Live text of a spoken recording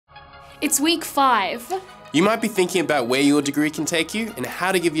It's week 5. You might be thinking about where your degree can take you and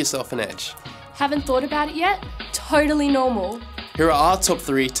how to give yourself an edge. Haven't thought about it yet? Totally normal. Here are our top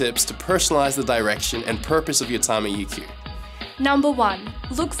 3 tips to personalize the direction and purpose of your time at UQ. Number 1,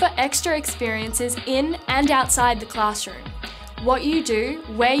 look for extra experiences in and outside the classroom. What you do,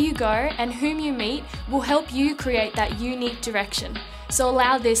 where you go, and whom you meet will help you create that unique direction. So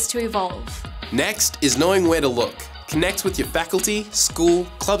allow this to evolve. Next is knowing where to look. Connect with your faculty, school,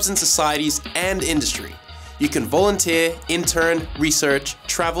 clubs and societies, and industry. You can volunteer, intern, research,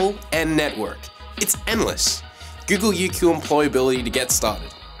 travel, and network. It's endless. Google UQ Employability to get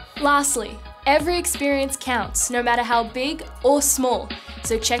started. Lastly, every experience counts, no matter how big or small.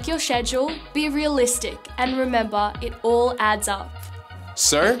 So check your schedule, be realistic, and remember, it all adds up.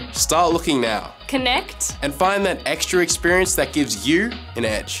 So, start looking now. Connect And find that extra experience that gives you an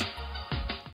edge.